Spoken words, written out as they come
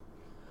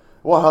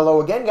Well, hello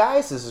again,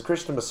 guys. This is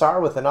Christian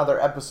Bassar with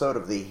another episode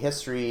of the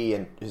History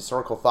and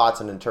Historical Thoughts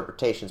and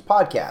Interpretations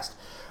podcast.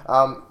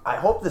 I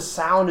hope the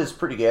sound is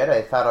pretty good.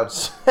 I thought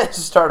I'd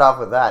just start off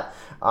with that.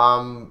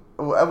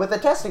 With the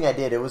testing I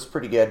did, it was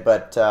pretty good,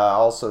 but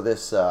also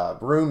this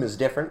room is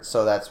different,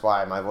 so that's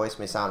why my voice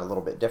may sound a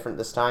little bit different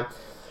this time.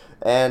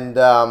 And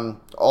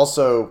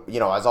also,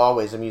 as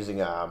always, I'm using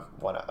a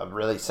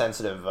really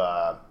sensitive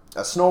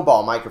a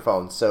snowball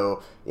microphone,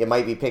 so it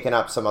might be picking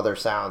up some other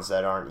sounds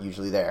that aren't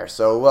usually there.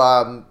 So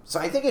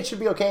I think it should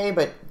be okay,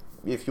 but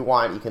if you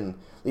want, you can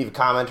leave a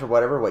comment or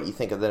whatever, what you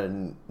think of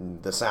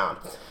the sound.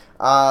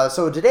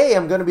 So today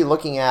I'm going to be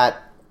looking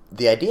at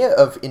the idea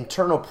of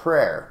internal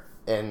prayer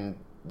in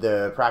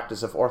the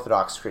practice of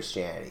Orthodox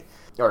Christianity,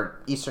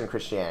 or Eastern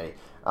Christianity.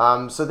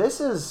 So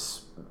this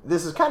is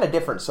kind of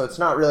different, so it's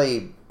not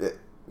really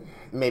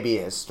maybe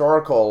a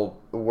historical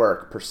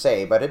work per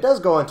se, but it does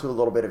go into a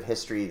little bit of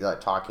history,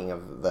 talking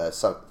of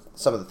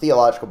some of the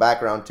theological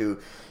background to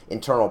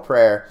internal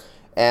prayer.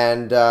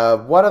 And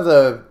one of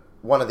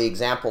the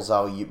examples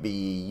I'll be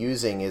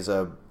using is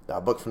a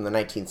book from the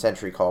 19th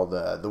century called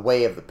 "The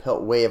Way of a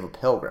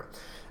Pilgrim."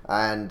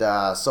 And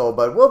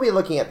but we'll be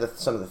looking at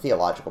some of the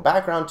theological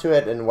background to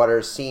it and what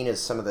are seen as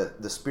some of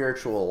the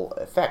spiritual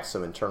effects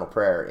of internal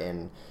prayer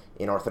in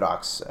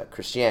Orthodox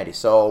Christianity.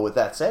 So with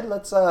that said,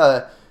 let's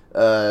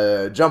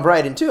jump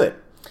right into it.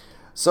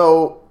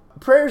 So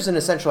prayer is an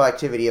essential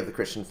activity of the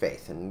Christian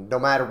faith, and no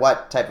matter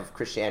what type of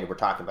Christianity we're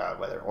talking about,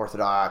 whether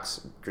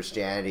Orthodox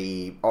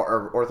Christianity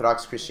or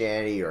Orthodox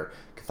Christianity or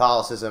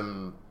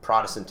Catholicism,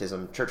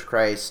 Protestantism, Church of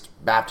Christ,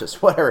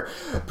 Baptist, whatever,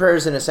 prayer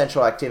is an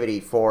essential activity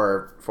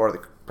for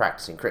the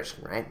practicing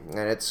Christian, right?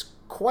 And it's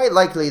quite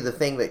likely the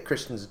thing that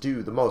Christians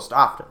do the most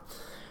often.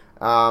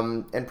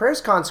 And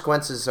prayer's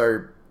consequences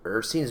are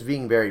seen as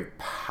being very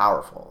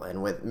powerful,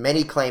 and with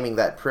many claiming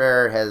that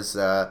prayer has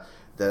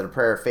that a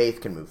prayer of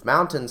faith can move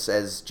mountains,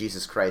 as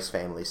Jesus Christ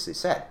famously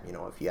said.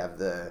 If you have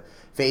the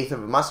faith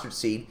of a mustard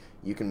seed,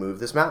 you can move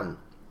this mountain.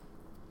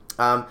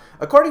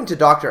 According to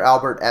Dr.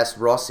 Albert S.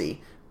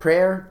 Rossi,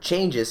 prayer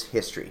changes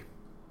history.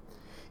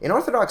 In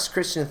Orthodox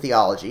Christian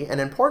theology, an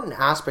important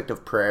aspect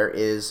of prayer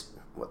is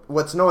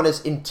what's known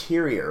as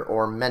interior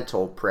or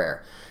mental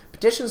prayer,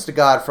 petitions to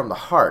God from the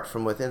heart,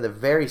 from within the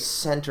very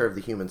center of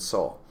the human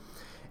soul.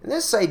 And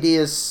this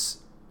idea is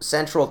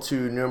central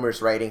to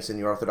numerous writings in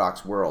the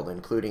Orthodox world,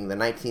 including the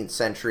 19th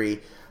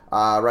century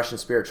Russian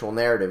spiritual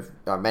narrative,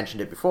 I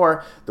mentioned it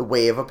before, The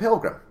Way of a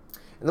Pilgrim.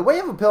 And The Way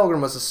of a Pilgrim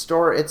was a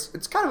story, it's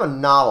kind of a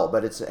novel,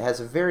 but it has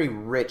a very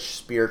rich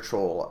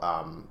spiritual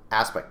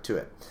aspect to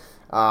it.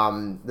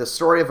 The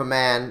story of a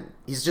man,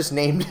 he's just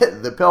named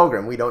the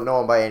Pilgrim, we don't know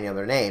him by any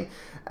other name,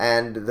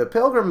 and the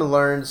pilgrim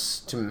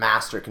learns to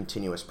master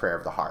continuous prayer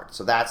of the heart.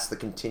 So that's the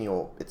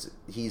continual,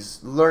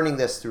 he's learning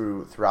this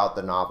throughout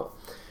the novel.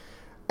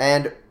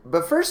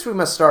 But first we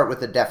must start with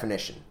the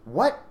definition.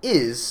 What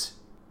is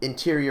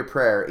interior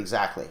prayer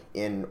exactly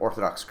in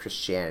Orthodox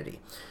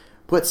Christianity?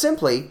 Put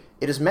simply,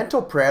 it is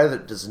mental prayer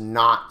that does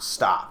not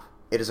stop.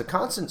 It is a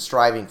constant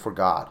striving for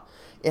God.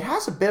 It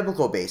has a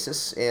biblical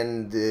basis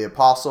in the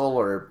Apostle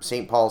or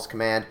St. Paul's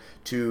command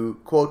to,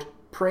 quote,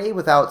 pray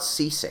without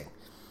ceasing.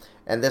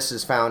 And this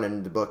is found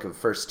in the book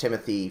of 1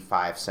 Timothy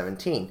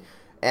 5:17.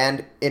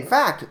 And in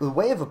fact, the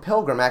Way of a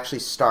Pilgrim actually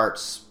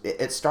starts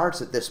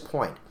at this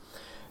point.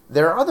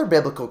 There are other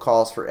biblical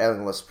calls for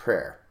endless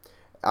prayer.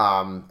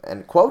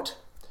 And quote,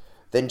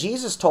 then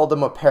Jesus told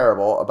them a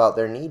parable about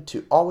their need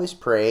to always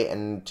pray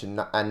and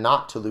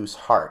not to lose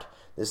heart.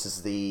 This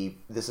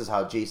is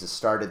how Jesus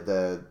started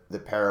the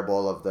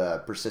parable of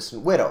the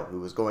persistent widow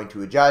who was going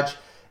to a judge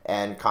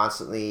and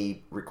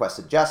constantly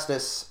requested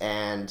justice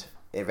and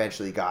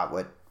eventually got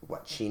what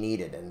she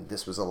needed. And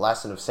this was a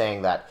lesson of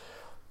saying that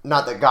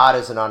not that God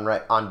is an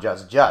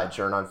unjust judge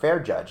or an unfair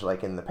judge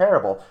like in the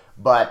parable,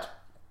 but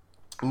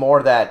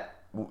more that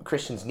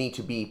Christians need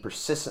to be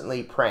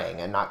persistently praying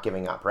and not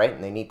giving up, right?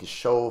 And they need to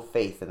show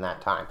faith in that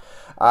time.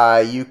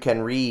 You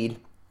can read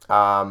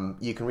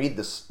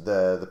this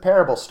the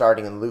parable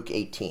starting in Luke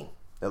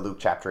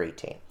chapter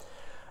 18.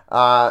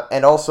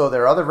 And also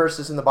there are other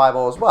verses in the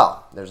Bible as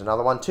well. There's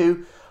another one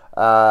too.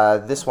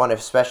 This one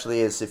especially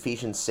is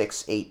Ephesians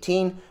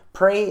 6:18.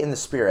 Pray in the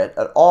Spirit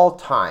at all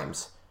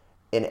times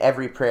in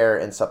every prayer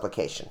and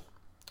supplication.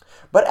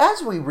 But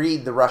as we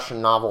read the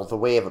Russian novel The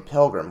Way of a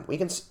Pilgrim, we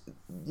can,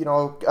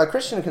 a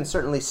Christian can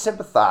certainly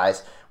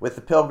sympathize with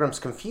the pilgrim's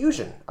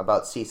confusion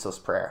about ceaseless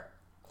prayer.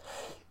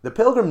 The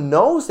pilgrim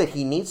knows that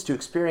he needs to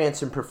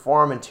experience and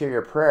perform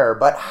interior prayer,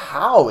 but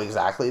how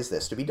exactly is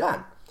this to be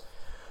done?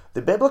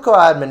 The biblical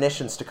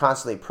admonitions to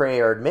constantly pray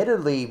are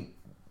admittedly,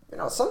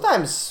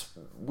 sometimes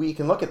we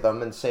can look at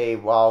them and say,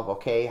 well,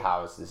 okay,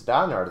 how is this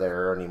done? Are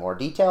there any more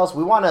details?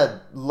 We want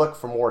to look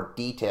for more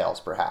details,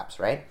 perhaps,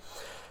 right?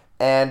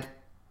 And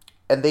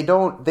they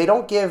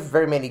don't give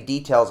very many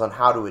details on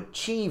how to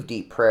achieve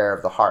deep prayer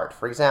of the heart.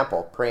 For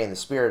example, pray in the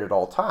Spirit at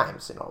all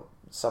times.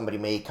 Somebody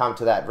may come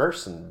to that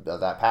verse and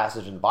that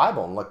passage in the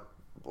Bible and look,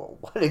 well,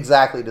 what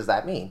exactly does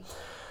that mean?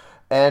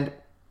 And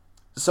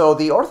so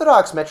the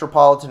Orthodox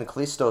Metropolitan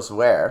Kallistos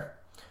Ware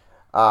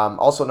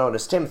also known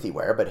as Timothy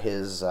Ware, but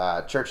his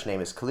church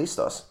name is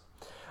Callistos,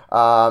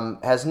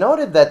 has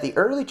noted that the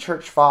early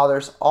church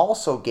fathers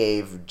also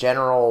gave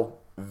general,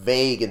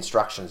 vague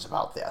instructions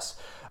about this.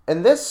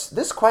 And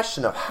this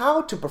question of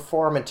how to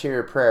perform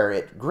interior prayer,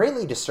 it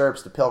greatly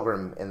disturbs the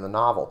pilgrim in the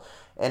novel,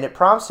 and it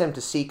prompts him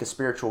to seek a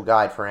spiritual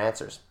guide for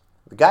answers.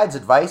 The guide's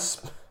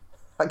advice,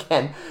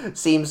 again,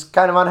 seems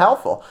kind of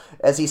unhelpful,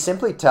 as he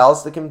simply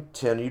tells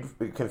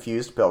the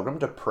confused pilgrim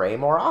to pray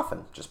more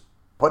often. Just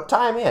put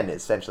time in,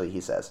 essentially,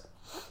 he says.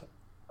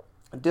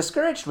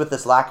 Discouraged with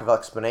this lack of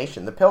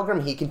explanation, the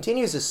pilgrim, he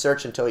continues his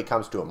search until he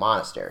comes to a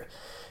monastery.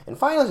 And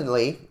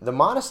finally, the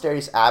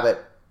monastery's abbot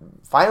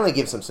finally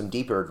gives him some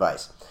deeper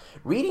advice.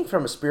 Reading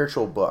from a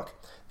spiritual book,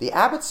 the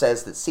abbot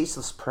says that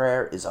ceaseless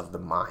prayer is of the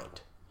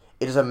mind.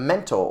 It is a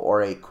mental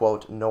or a,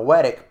 quote,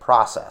 noetic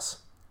process.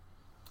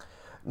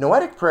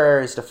 Noetic prayer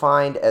is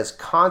defined as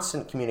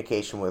constant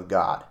communication with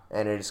God,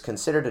 and it is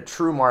considered a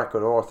true mark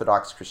of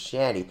Orthodox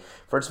Christianity,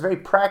 for its very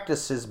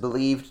practice is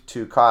believed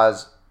to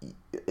cause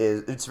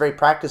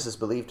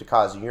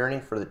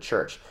yearning for the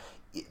church.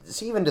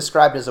 It's even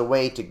described as a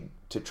way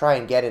to try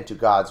and get into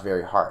God's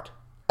very heart.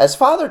 As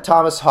Father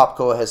Thomas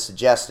Hopko has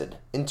suggested,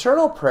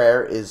 internal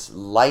prayer is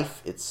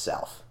life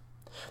itself.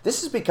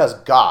 This is because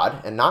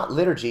God, and not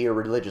liturgy or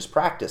religious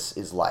practice,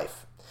 is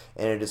life,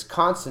 and it is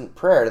constant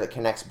prayer that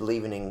connects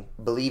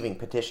believing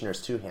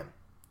petitioners to Him.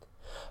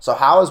 So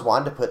how is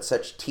one to put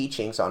such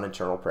teachings on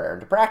internal prayer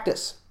into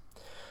practice?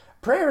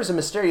 Prayer is a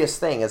mysterious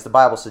thing, as the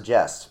Bible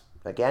suggests.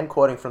 Again,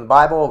 quoting from the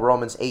Bible,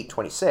 Romans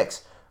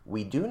 8:26,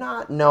 "We do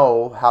not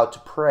know how to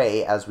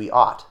pray as we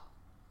ought."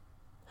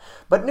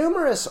 But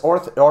numerous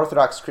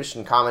Orthodox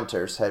Christian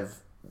commenters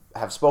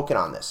have spoken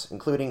on this,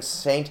 including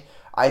Saint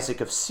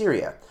Isaac of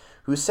Syria,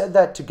 who said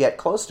that to get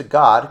close to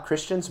God,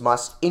 Christians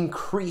must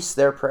increase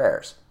their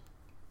prayers.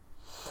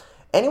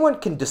 Anyone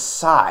can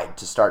decide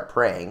to start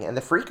praying, and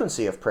the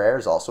frequency of prayer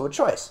is also a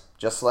choice.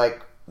 Just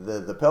like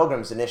the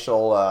pilgrim's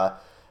initial,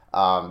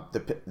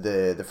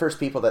 the first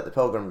people that the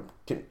pilgrim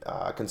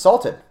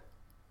consulted,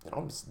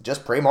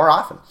 just pray more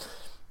often.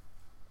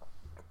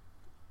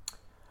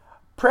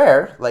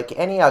 Prayer, like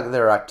any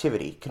other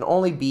activity, can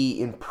only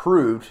be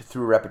improved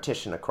through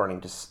repetition,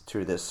 according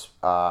to this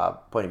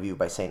point of view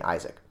by St.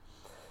 Isaac.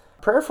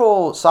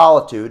 Prayerful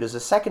solitude is a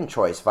second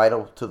choice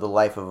vital to the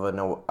life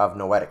of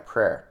noetic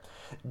prayer.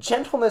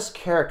 Gentleness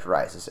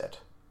characterizes it,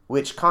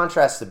 which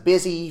contrasts the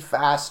busy,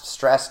 fast,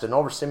 stressed, and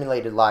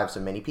overstimulated lives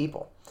of many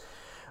people.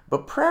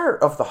 But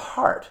prayer of the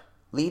heart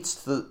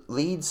leads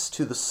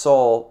the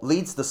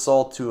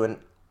soul to an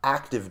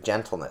active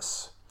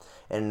gentleness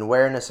and an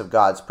awareness of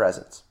God's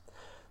presence.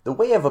 The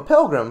way of a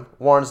pilgrim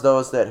warns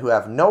those who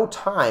have no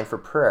time for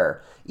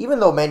prayer. Even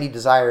though many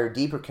desire a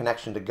deeper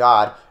connection to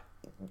God,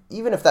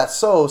 even if that's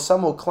so,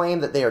 some will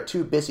claim that they are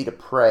too busy to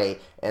pray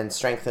and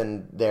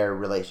strengthen their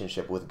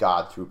relationship with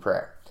God through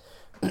prayer.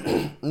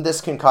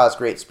 This can cause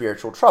great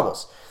spiritual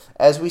troubles.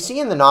 As we see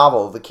in the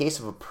novel, the case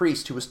of a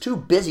priest who was too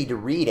busy to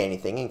read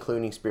anything,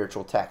 including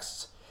spiritual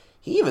texts.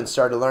 He even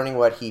started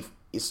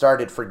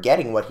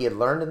forgetting what he had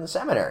learned in the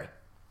seminary.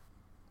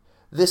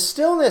 This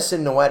stillness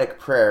in noetic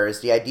prayer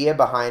is the idea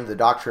behind the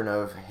doctrine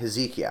of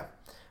hesychia,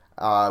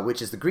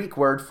 which is the Greek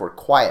word for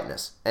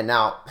quietness. And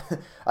now,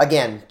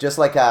 again, just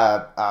like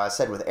I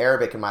said with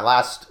Arabic in my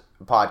last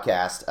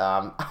podcast,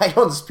 I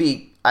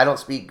don't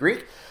speak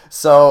Greek,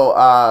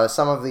 so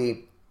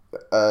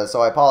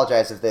so I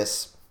apologize if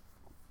this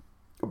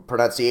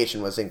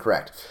pronunciation was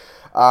incorrect.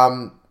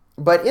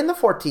 But in the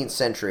 14th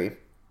century,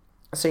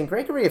 St.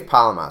 Gregory of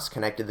Palamas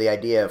connected the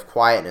idea of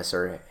quietness,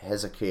 or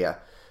hesychia,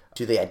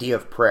 to the idea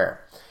of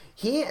prayer.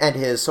 He and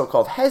his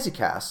so-called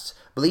hesychasts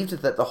believed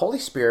that the Holy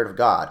Spirit of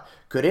God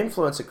could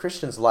influence a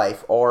Christian's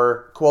life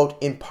or,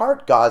 quote,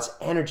 impart God's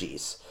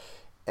energies.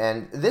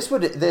 And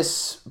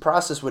this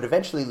process would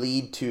eventually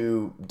lead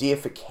to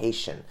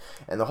deification,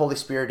 and the Holy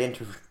Spirit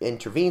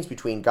intervenes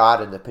between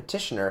God and the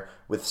petitioner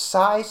with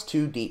sighs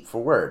too deep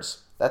for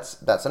words.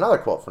 That's another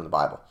quote from the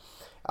Bible,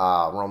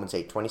 Romans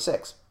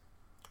 8:26.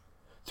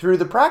 Through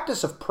the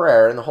practice of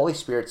prayer and the Holy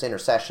Spirit's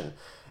intercession,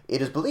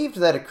 it is believed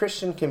that a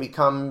Christian can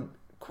become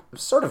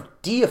sort of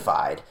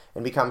deified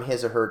and become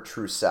his or her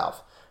true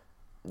self.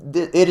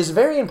 It is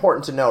very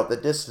important to note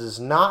that this does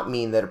not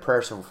mean that a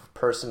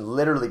person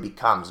literally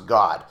becomes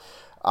God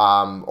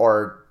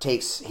or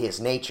takes his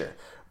nature,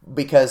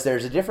 because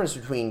there's a difference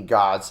between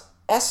God's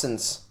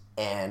essence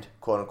and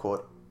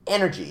quote-unquote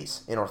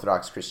energies in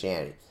Orthodox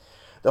Christianity.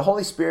 The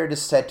Holy Spirit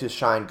is said to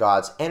shine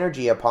God's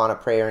energy upon a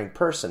praying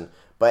person,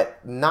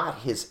 but not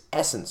his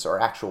essence or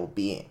actual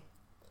being.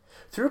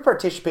 Through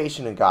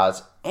participation in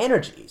God's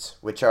energies,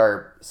 which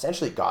are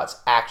essentially God's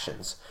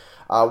actions,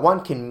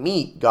 one can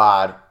meet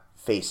God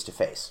face to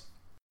face.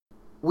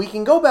 We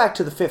can go back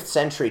to the 5th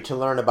century to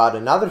learn about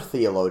another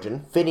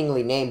theologian,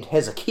 fittingly named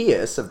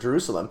Hesychius of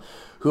Jerusalem,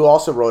 who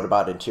also wrote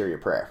about interior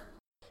prayer.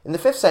 In the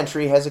 5th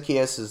century,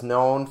 Hesychius is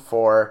known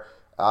for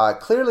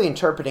clearly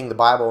interpreting the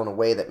Bible in a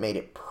way that made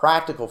it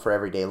practical for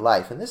everyday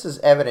life, and this is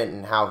evident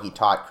in how he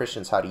taught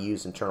Christians how to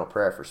use internal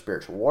prayer for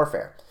spiritual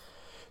warfare.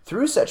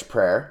 Through such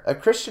prayer, a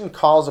Christian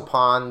calls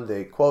upon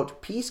the,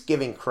 quote,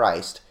 peace-giving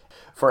Christ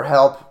for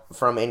help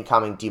from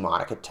incoming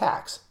demonic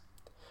attacks.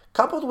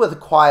 Coupled with a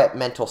quiet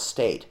mental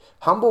state,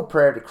 humble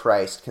prayer to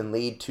Christ can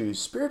lead to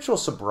spiritual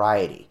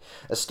sobriety,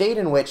 a state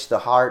in which the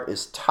heart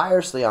is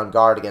tirelessly on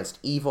guard against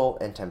evil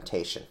and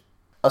temptation.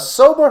 A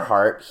sober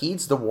heart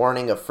heeds the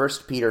warning of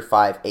 1 Peter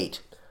 5:8.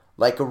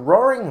 Like a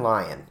roaring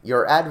lion,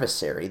 your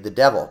adversary, the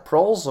devil,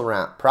 prowls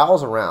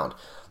around,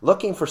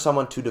 looking for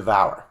someone to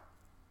devour.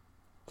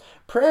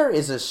 Prayer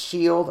is a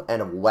shield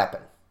and a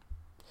weapon.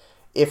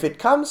 If it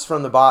comes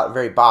from the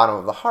very bottom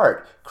of the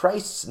heart,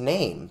 Christ's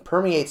name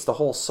permeates the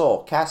whole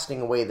soul,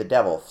 casting away the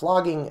devil,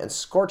 flogging and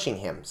scorching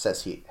him,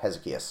 says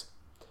Hezekiah.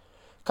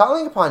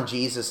 Calling upon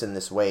Jesus in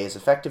this way is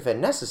effective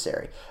and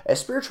necessary, as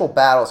spiritual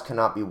battles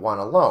cannot be won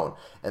alone,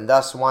 and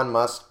thus one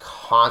must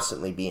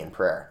constantly be in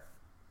prayer.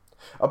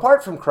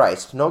 Apart from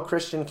Christ, no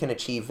Christian can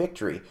achieve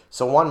victory,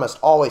 so one must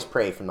always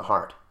pray from the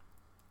heart.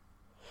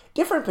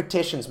 Different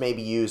petitions may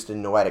be used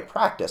in noetic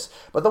practice,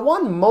 but the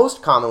one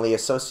most commonly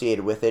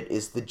associated with it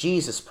is the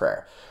Jesus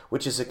prayer,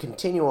 which is a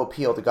continual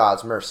appeal to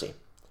God's mercy.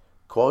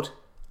 Quote,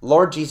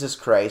 Lord Jesus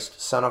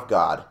Christ, Son of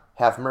God,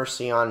 have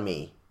mercy on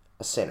me,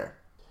 a sinner.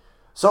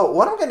 So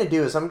what I'm going to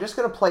do is I'm just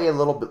going to play a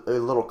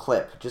little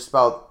clip, just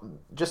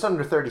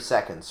under 30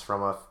 seconds,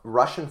 from a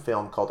Russian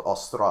film called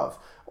Ostrov,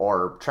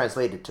 or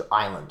translated to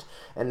island.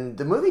 And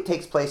the movie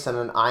takes place on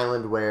an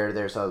island where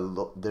there's a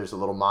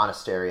little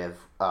monastery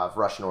of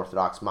Russian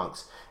Orthodox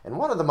monks. And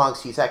one of the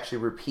monks, he's actually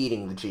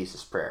repeating the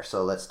Jesus prayer.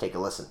 So let's take a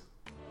listen.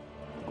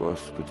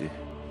 Господи,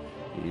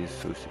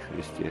 Иисусе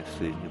Христе,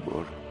 Сыне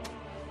Божий,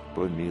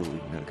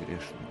 помилуй меня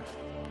грешного.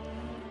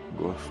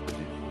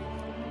 Господи,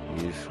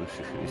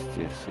 Иисусе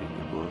Христе,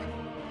 Сыне Божий,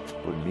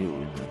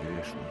 помилуй меня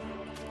грешного.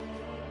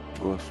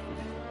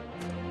 Господи,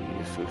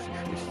 Иисусе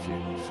Христе,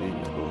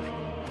 Сыне Божий,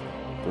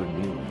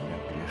 помилуй меня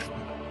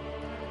грешного.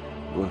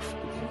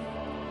 Господи,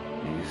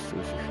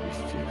 Иисусе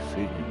Христе,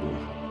 Сыне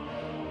Божий,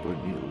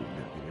 помилуй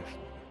меня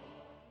грешного.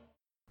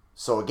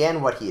 So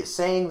again, what he is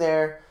saying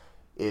there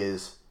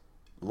is,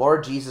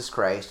 Lord Jesus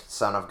Christ,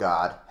 Son of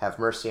God, have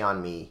mercy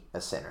on me,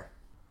 a sinner.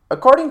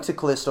 According to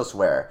Kallistos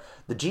Ware,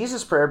 the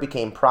Jesus prayer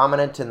became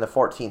prominent in the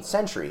 14th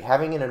century,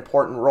 having an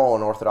important role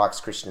in Orthodox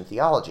Christian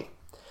theology.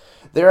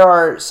 There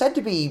are said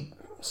to be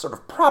sort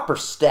of proper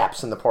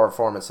steps in the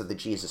performance of the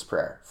Jesus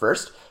prayer.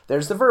 First,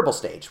 there's the verbal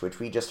stage, which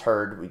we just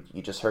heard.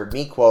 You just heard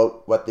me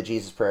quote what the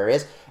Jesus prayer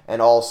is,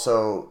 and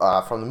also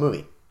from the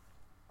movie.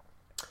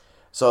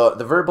 So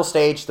the verbal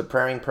stage, the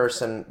praying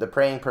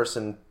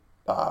person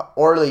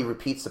orally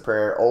repeats the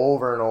prayer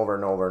over and over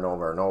and over and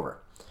over and over.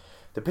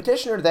 The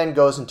petitioner then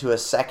goes into a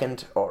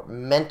second or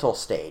mental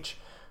stage.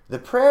 The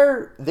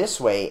prayer this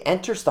way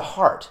enters the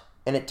heart,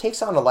 and it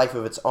takes on a life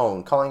of its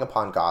own, calling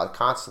upon God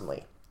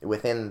constantly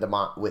within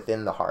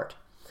the heart.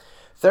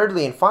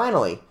 Thirdly and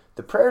finally,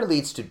 the prayer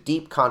leads to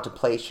deep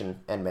contemplation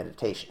and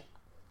meditation.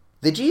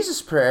 The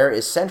Jesus prayer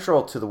is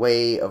central to the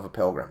way of a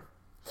pilgrim.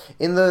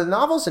 In the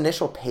novel's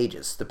initial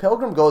pages, the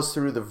pilgrim goes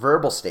through the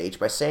verbal stage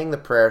by saying the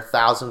prayer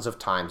thousands of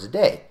times a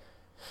day.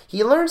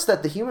 He learns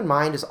that the human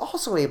mind is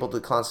also able to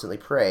constantly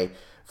pray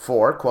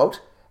for,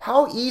 quote,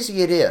 how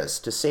easy it is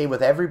to say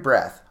with every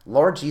breath,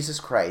 Lord Jesus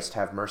Christ,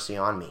 have mercy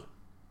on me,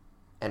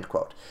 end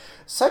quote.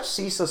 Such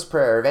ceaseless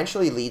prayer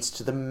eventually leads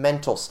to the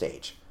mental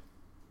stage.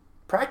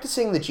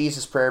 Practicing the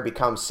Jesus prayer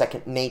becomes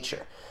second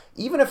nature.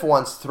 Even if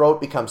one's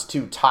throat becomes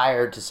too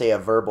tired to say a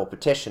verbal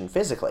petition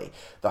physically,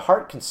 the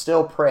heart can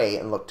still pray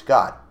and look to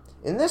God.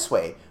 In this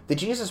way, the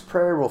Jesus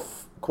prayer will,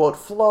 quote,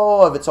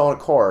 flow of its own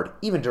accord,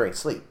 even during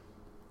sleep.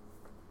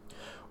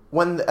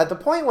 At the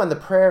point when the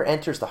prayer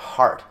enters the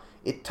heart,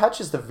 it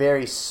touches the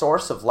very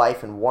source of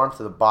life and warmth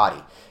of the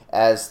body,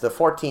 as the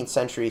 14th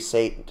century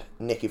Saint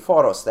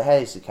Nikephoros the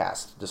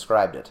Hesychast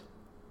described it.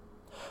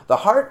 The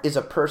heart is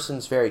a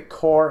person's very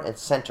core and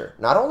center,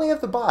 not only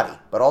of the body,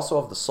 but also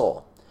of the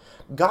soul.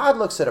 God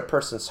looks at a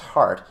person's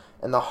heart,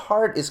 and the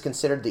heart is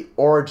considered the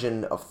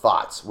origin of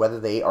thoughts, whether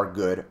they are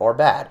good or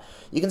bad.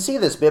 You can see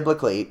this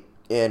biblically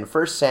in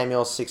 1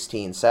 Samuel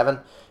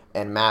 16:7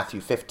 and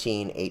Matthew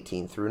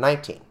 15:18 through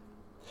 19.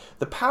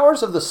 The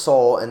powers of the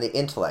soul and the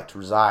intellect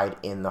reside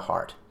in the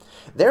heart.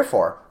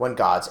 Therefore, when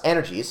God's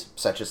energies,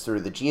 such as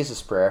through the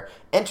Jesus prayer,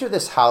 enter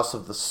this house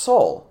of the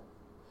soul,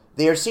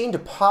 they are seen to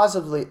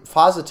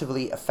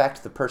positively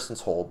affect the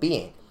person's whole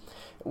being.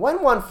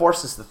 When one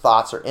forces the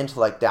thoughts or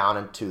intellect down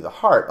into the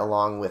heart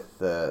along with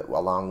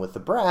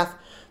the breath,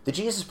 the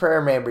Jesus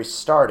prayer may be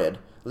started,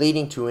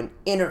 leading to an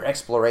inner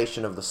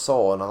exploration of the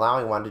soul and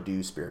allowing one to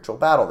do spiritual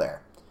battle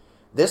there.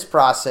 This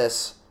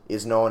process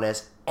is known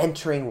as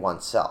entering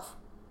oneself.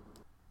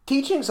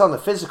 Teachings on the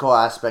physical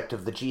aspect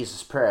of the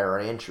Jesus prayer are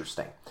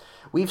interesting.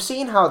 We've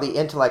seen how the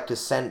intellect is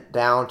sent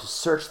down to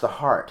search the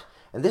heart,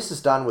 and this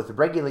is done with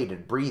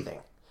regulated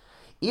breathing.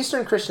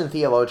 Eastern Christian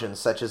theologians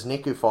such as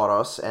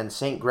Nikephoros and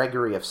St.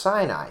 Gregory of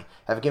Sinai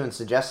have given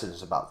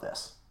suggestions about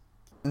this.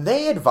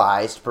 They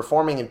advised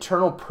performing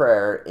internal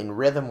prayer in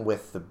rhythm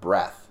with the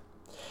breath.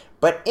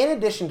 But in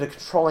addition to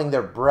controlling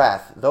their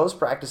breath, those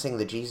practicing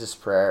the Jesus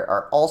prayer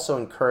are also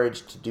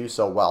encouraged to do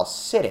so while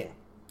sitting.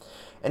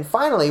 And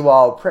finally,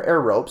 while prayer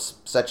ropes,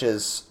 such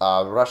as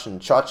Russian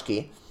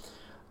chochki,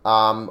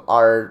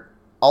 are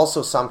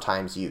also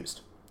sometimes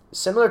used.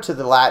 Similar to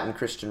the Latin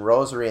Christian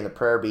rosary and the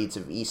prayer beads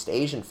of East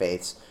Asian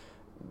faiths,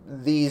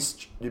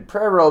 these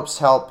prayer ropes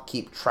help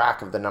keep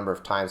track of the number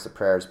of times the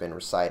prayer has been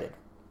recited.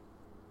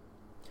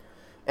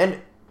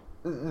 And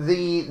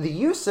the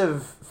use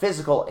of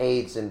physical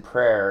aids in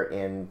prayer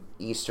in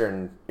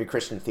Eastern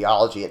Christian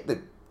theology,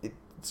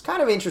 it's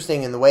kind of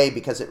interesting in the way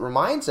because it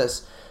reminds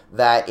us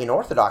that in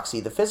Orthodoxy,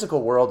 the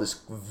physical world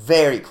is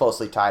very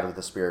closely tied with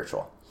the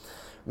spiritual.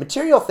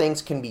 Material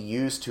things can be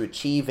used to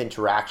achieve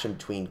interaction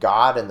between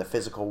God and the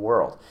physical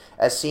world,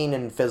 as seen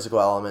in physical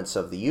elements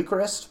of the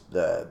Eucharist,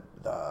 the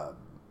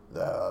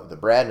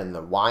bread and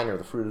the wine or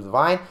the fruit of the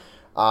vine,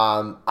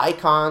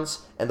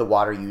 icons, and the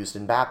water used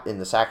in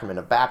the sacrament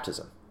of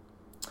baptism.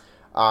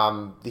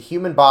 The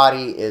human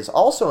body is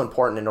also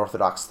important in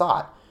Orthodox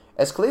thought.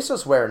 As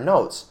Kallistos Ware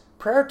notes,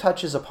 prayer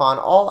touches upon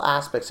all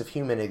aspects of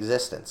human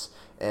existence,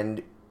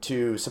 and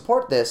to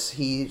support this,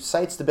 he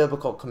cites the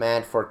biblical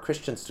command for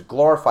Christians to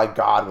glorify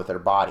God with their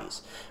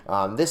bodies.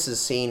 This is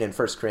seen in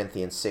 1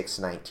 Corinthians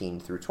 6:19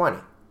 through 20.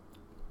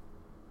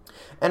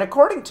 And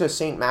according to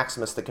St.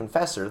 Maximus the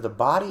Confessor, the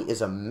body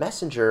is a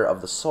messenger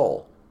of the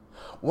soul.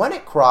 When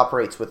it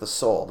cooperates with the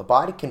soul, the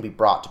body can be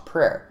brought to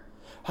prayer.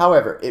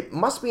 However, it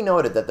must be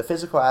noted that the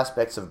physical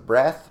aspects of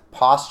breath,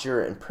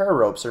 posture, and prayer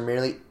ropes are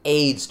merely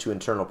aids to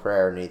internal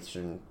prayer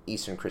in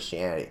Eastern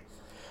Christianity.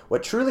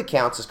 What truly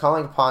counts is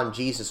calling upon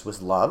Jesus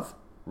with love,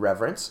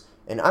 reverence,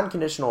 and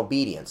unconditional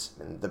obedience.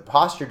 And the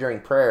posture during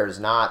prayer is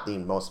not the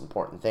most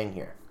important thing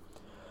here.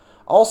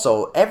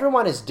 Also,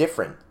 everyone is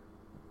different,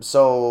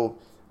 so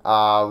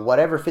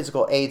whatever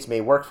physical aids may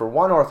work for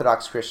one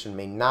Orthodox Christian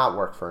may not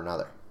work for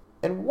another.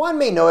 And one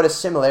may notice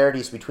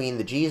similarities between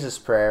the Jesus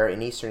prayer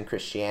in Eastern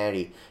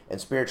Christianity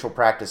and spiritual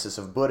practices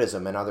of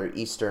Buddhism and other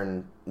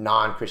Eastern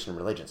non-Christian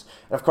religions.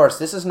 And of course,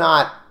 this is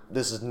not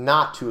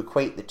to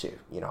equate the two.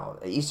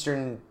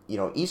 Eastern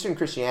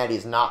Christianity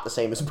is not the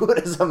same as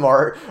Buddhism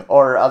or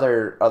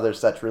other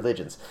such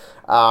religions.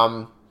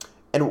 But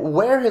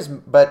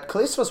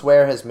Kallistos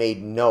Ware has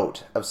made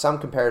note of some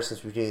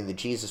comparisons between the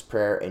Jesus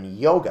prayer and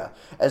yoga,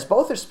 as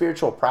both are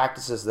spiritual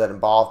practices that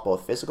involve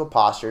both physical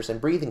postures and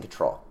breathing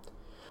control.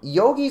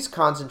 Yogis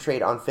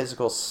concentrate on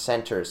physical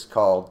centers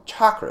called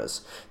chakras,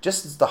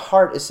 just as the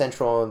heart is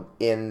central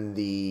in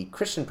the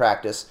Christian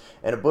practice,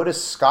 and a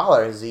Buddhist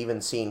scholar has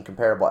even seen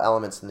comparable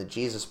elements in the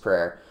Jesus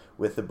prayer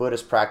with the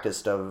Buddhist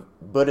practice of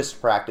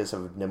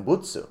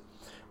Nembutsu,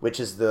 which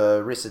is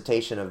the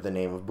recitation of the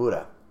name of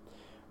Buddha.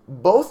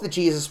 Both the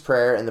Jesus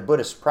prayer and the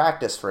Buddhist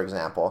practice, for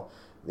example,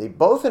 they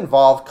both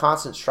involve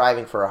constant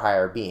striving for a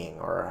higher being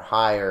or a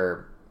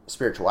higher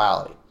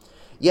spirituality.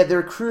 Yet there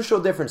are crucial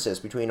differences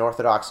between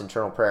Orthodox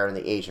internal prayer and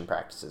the Asian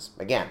practices.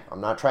 Again,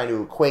 I'm not trying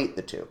to equate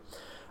the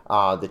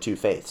two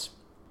faiths.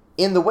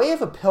 In the way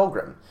of a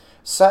pilgrim,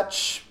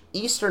 such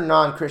Eastern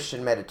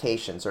non-Christian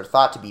meditations are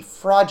thought to be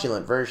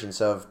fraudulent versions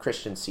of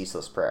Christian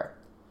ceaseless prayer.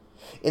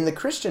 In the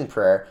Christian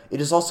prayer, it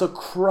is also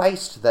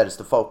Christ that is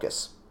the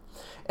focus.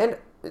 And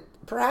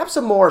perhaps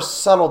a more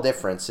subtle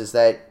difference is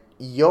that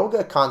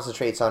yoga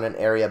concentrates on an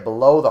area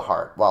below the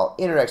heart, while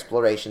inner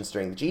explorations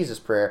during the Jesus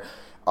prayer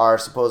are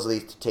supposedly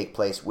to take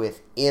place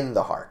within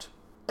the heart.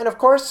 And of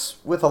course,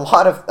 as with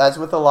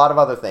a lot of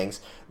other things,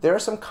 there are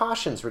some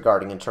cautions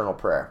regarding internal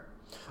prayer.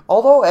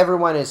 Although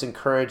everyone is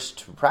encouraged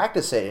to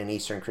practice it in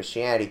Eastern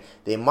Christianity,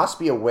 they must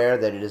be aware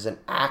that it is an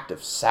act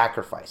of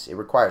sacrifice. It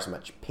requires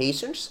much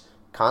patience,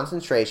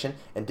 concentration,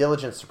 and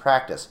diligence to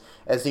practice,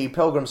 as the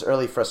pilgrim's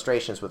early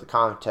frustrations with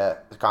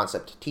the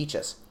concept teach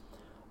us.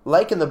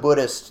 Like in the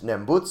Buddhist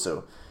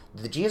Nembutsu,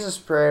 the Jesus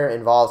prayer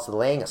involves the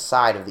laying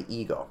aside of the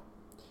ego.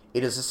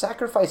 It is a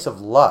sacrifice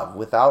of love,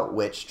 without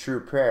which true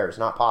prayer is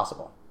not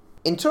possible.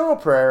 Internal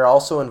prayer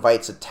also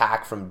invites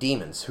attack from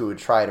demons who would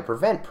try to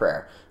prevent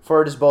prayer,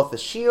 for it is both a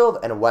shield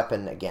and a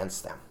weapon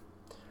against them.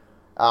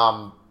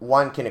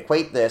 One can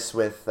equate this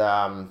with,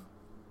 in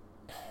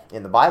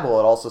the Bible,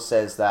 it also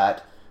says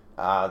that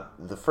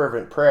the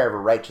fervent prayer of a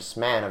righteous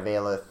man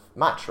availeth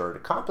much, or it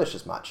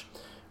accomplishes much,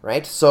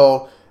 right?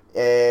 So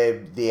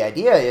the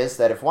idea is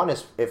that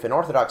if an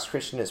Orthodox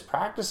Christian is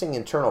practicing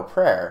internal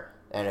prayer,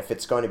 and if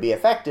it's going to be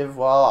effective,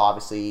 well,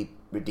 obviously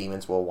the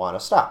demons will want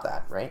to stop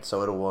that, right?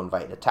 So it will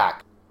invite an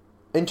attack.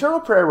 Internal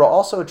prayer will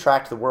also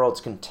attract the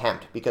world's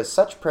contempt, because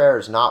such prayer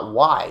is not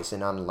wise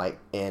in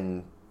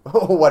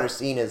what are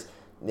seen as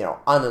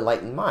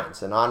unenlightened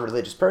minds. A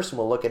non-religious person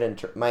will look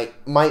at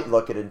might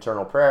look at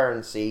internal prayer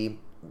and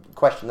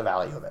question the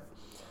value of it.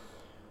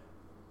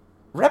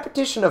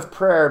 Repetition of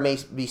prayer may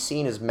be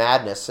seen as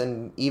madness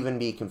and even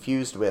be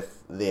confused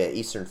with the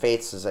Eastern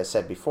faiths, as I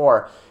said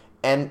before,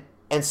 and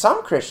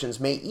some Christians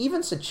may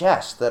even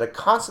suggest that a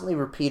constantly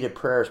repeated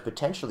prayer is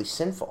potentially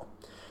sinful.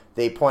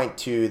 They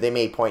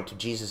may point to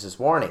Jesus'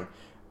 warning,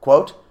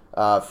 quote,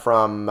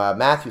 from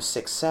Matthew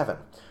 6:7.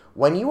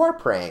 When you are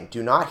praying,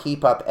 do not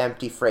heap up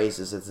empty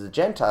phrases as the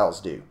Gentiles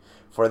do,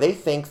 for they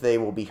think they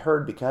will be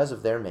heard because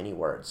of their many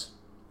words.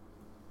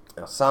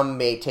 Now, some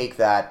may take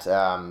that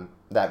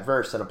that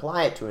verse and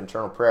apply it to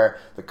internal prayer,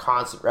 the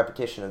constant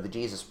repetition of the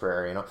Jesus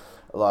prayer,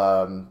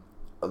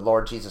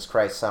 Lord Jesus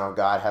Christ, Son of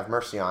God, have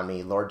mercy on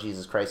me. Lord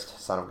Jesus Christ,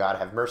 Son of God,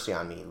 have mercy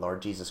on me.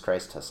 Lord Jesus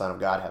Christ, Son of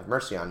God, have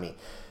mercy on me.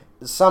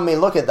 Some may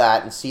look at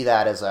that and see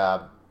that as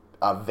a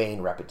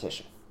vain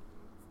repetition.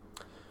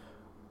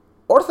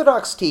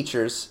 Orthodox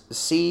teachers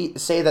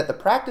say that the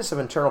practice of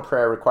internal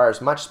prayer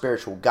requires much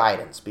spiritual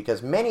guidance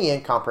because many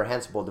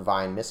incomprehensible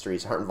divine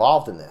mysteries are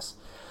involved in this.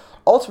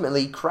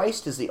 Ultimately,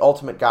 Christ is the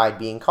ultimate guide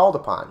being called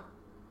upon.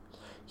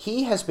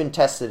 He has been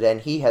tested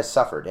and he has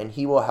suffered, and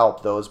he will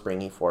help those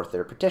bringing forth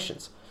their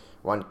petitions.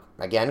 One,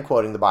 again,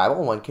 quoting the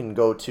Bible, one can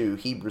go to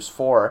Hebrews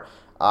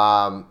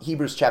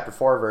chapter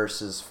 4,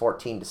 verses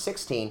 14 to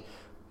 16,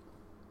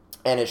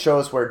 and it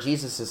shows where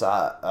Jesus is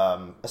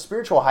a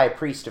spiritual high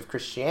priest of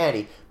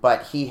Christianity,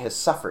 but he has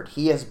suffered.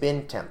 He has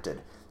been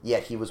tempted,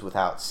 yet he was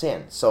without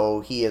sin. So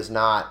he is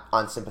not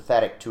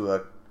unsympathetic to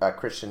a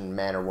Christian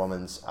man or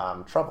woman's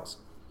troubles.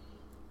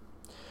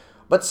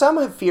 But some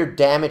have feared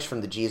damage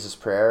from the Jesus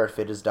prayer if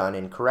it is done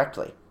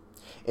incorrectly.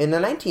 In the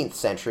 19th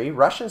century,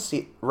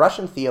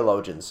 Russian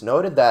theologians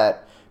noted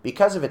that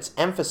because of its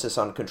emphasis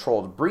on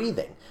controlled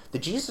breathing, the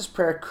Jesus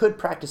prayer could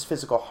practice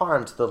physical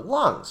harm to the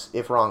lungs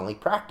if wrongly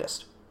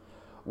practiced.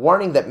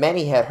 Warning that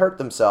many had hurt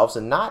themselves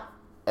and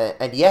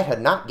yet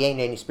had not gained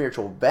any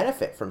spiritual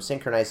benefit from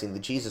synchronizing the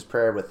Jesus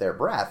prayer with their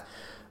breath,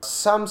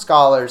 some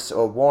scholars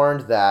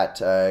warned that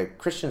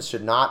Christians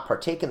should not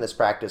partake in this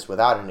practice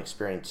without an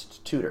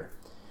experienced tutor.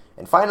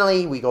 And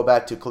finally, we go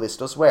back to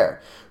Kallistos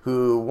Ware,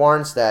 who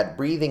warns that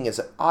breathing is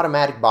an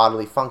automatic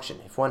bodily function.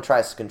 If one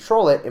tries to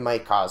control it, it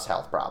might cause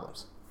health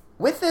problems.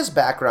 With this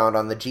background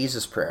on the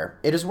Jesus prayer,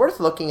 it is worth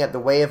looking at the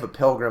Way of a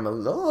Pilgrim a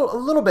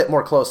little bit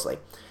more closely.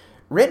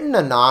 Written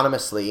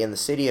anonymously in the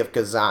city of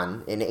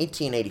Kazan in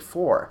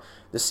 1884,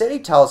 the city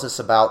tells us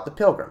about the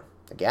pilgrim.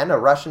 Again, a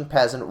Russian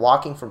peasant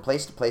walking from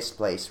place to place to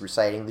place,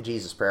 reciting the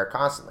Jesus prayer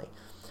constantly.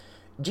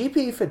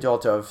 G.P.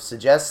 Fedotov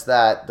suggests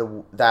that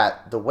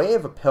the Way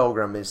of a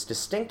Pilgrim is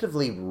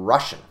distinctively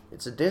Russian.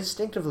 It's a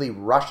distinctively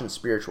Russian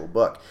spiritual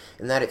book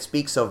in that it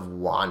speaks of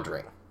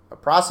wandering, a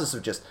process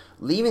of just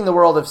leaving the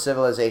world of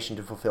civilization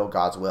to fulfill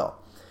God's will.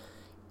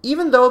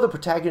 Even though the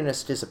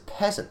protagonist is a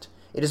peasant,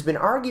 it has been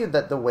argued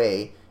that the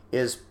Way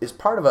is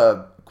part of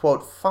a,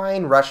 quote,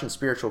 fine Russian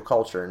spiritual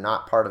culture,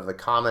 not part of the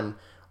common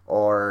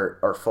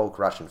or folk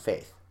Russian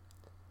faith.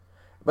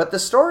 But the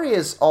story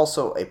is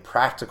also a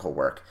practical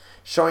work,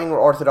 showing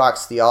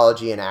Orthodox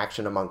theology in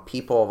action among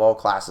people of all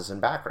classes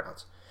and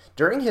backgrounds.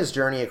 During his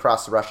journey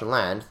across the Russian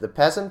land, the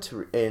peasant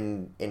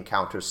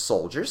encounters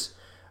soldiers,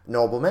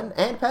 noblemen,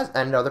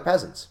 and other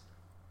peasants.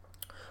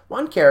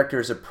 One character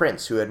is a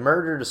prince who had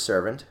murdered a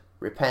servant,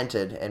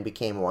 repented, and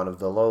became one of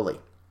the lowly.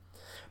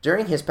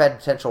 During his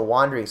penitential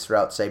wanderings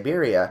throughout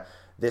Siberia,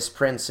 this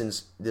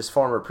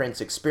former prince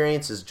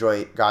experiences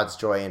God's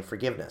joy and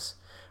forgiveness.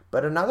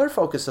 But another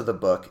focus of the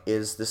book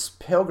is this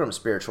pilgrim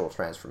spiritual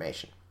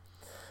transformation.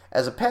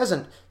 As a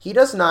peasant, he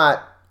does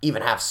not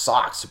even have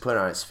socks to put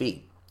on his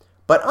feet.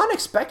 But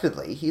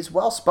unexpectedly, he's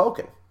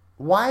well-spoken.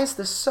 Why is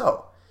this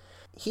so?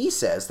 He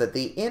says that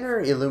the inner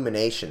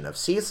illumination of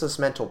ceaseless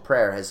mental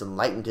prayer has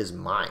enlightened his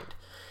mind.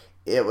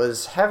 It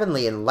was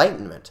heavenly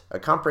enlightenment, a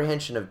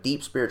comprehension of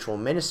deep spiritual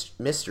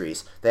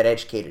mysteries that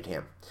educated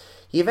him.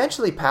 He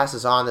eventually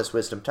passes on this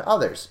wisdom to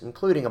others,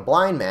 including a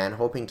blind man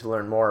hoping to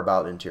learn more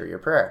about interior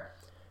prayer.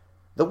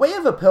 The Way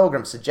of a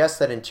Pilgrim suggests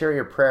that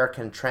interior prayer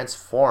can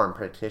transform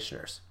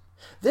practitioners.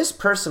 This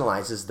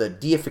personalizes the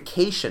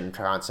deification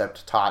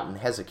concept taught in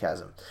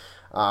hesychasm,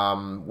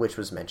 which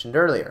was mentioned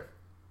earlier.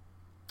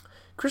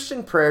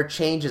 Christian prayer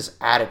changes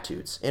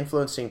attitudes,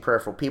 influencing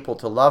prayerful people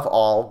to love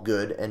all,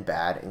 good and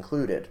bad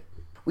included.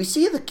 We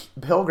see the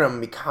pilgrim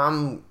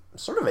become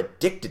sort of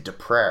addicted to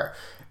prayer,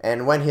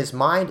 and when his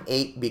mind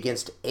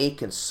begins to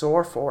ache and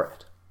sore for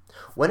it.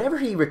 Whenever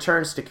he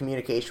returns to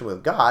communication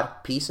with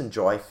God, peace and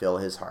joy fill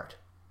his heart.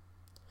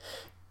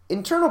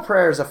 Internal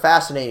prayer is a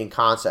fascinating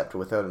concept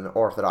within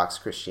Orthodox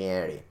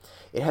Christianity.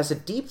 It has a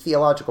deep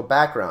theological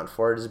background,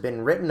 for it has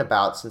been written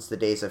about since the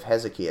days of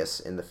Hezekiah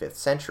in the 5th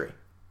century.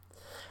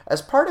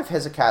 As part of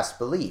Hezekiah's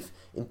belief,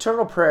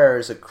 internal prayer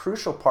is a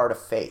crucial part of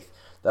faith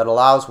that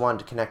allows one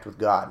to connect with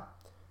God.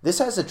 This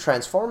has a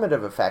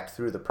transformative effect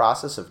through the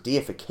process of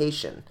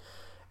deification,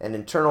 and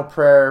internal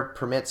prayer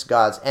permits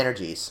God's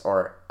energies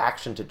or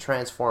action to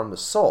transform the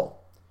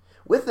soul,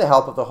 with the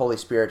help of the Holy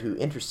Spirit who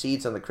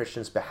intercedes on the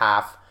Christian's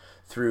behalf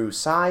through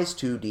sighs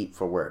too deep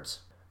for words.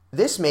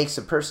 This makes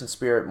a person's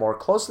spirit more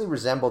closely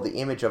resemble the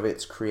image of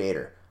its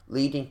creator,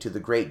 leading to the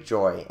great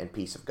joy and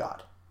peace of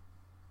God.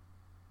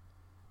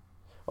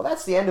 Well,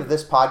 that's the end of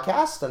this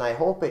podcast, and I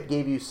hope it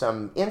gave you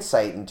some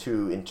insight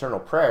into internal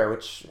prayer,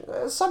 which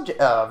is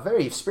a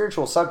very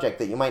spiritual subject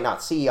that you might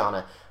not see on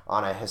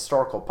a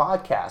historical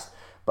podcast.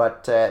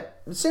 But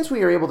since we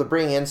were able to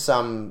bring in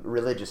some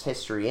religious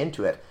history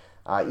into it,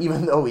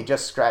 even though we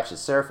just scratched the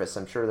surface,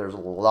 I'm sure there's a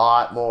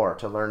lot more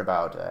to learn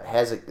about.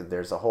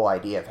 There's a whole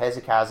idea of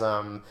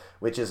hesychasm,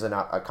 which is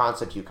a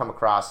concept you come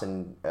across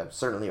in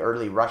certainly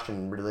early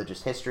Russian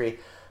religious history.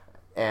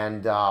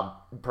 And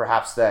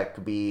perhaps that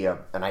could be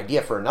an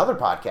idea for another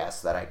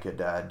podcast that I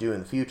could do in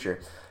the future.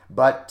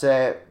 But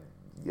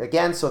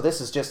again, so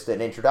this is just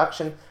an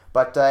introduction,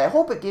 but I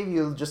hope it gave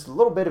you just a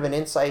little bit of an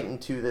insight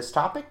into this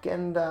topic,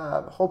 and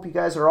hope you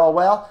guys are all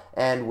well,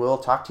 and we'll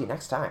talk to you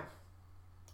next time.